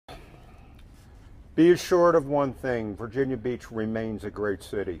Be assured of one thing, Virginia Beach remains a great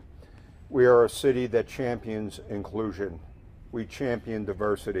city. We are a city that champions inclusion. We champion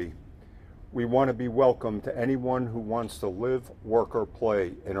diversity. We want to be welcome to anyone who wants to live, work, or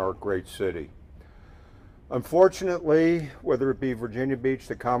play in our great city. Unfortunately, whether it be Virginia Beach,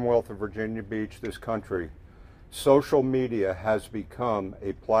 the Commonwealth of Virginia Beach, this country, social media has become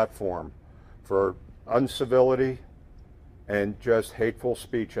a platform for uncivility and just hateful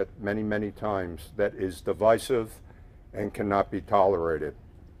speech at many, many times that is divisive and cannot be tolerated.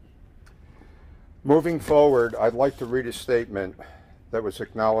 Moving forward, I'd like to read a statement that was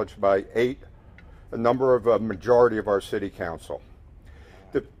acknowledged by a majority of our city council.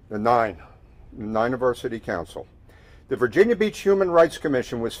 Nine of our city council. The Virginia Beach Human Rights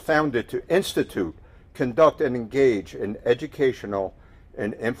Commission was founded to institute, conduct, and engage in educational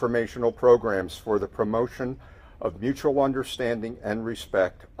and informational programs for the promotion of mutual understanding and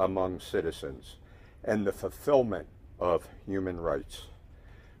respect among citizens and the fulfillment of human rights.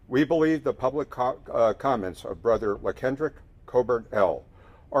 We believe the public comments of Brother LaKendrick Coburn L.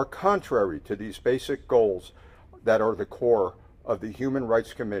 are contrary to these basic goals that are the core of the Human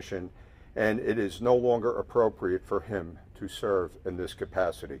Rights Commission, and it is no longer appropriate for him to serve in this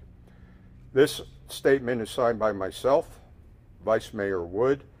capacity. This statement is signed by myself, Vice Mayor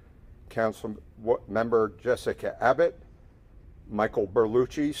Wood, Council Member Jessica Abbott, Michael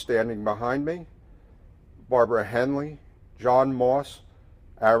Berlucci standing behind me, Barbara Henley, John Moss,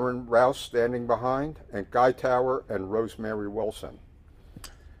 Aaron Rouse standing behind, and Guy Tower and Rosemary Wilson.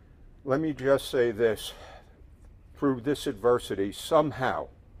 Let me just say this, through this adversity, somehow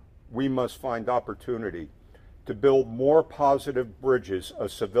we must find opportunity to build more positive bridges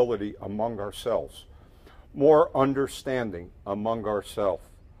of civility among ourselves, more understanding among ourselves.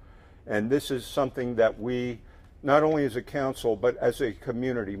 And this is something that we, not only as a council, but as a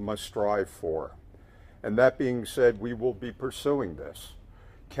community, must strive for. And that being said, we will be pursuing this.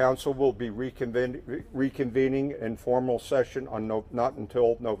 Council will be reconvening in formal session on not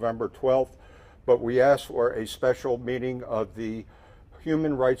until November 12th, but we ask for a special meeting of the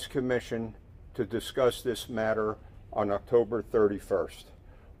Human Rights Commission to discuss this matter on October 31st.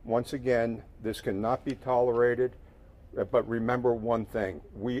 Once again, this cannot be tolerated, but remember one thing,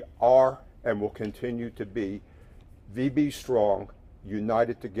 we are and will continue to be VB strong,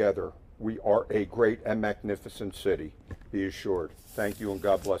 united together. We are a great and magnificent city, be assured. Thank you, and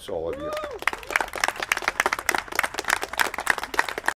God bless all of you.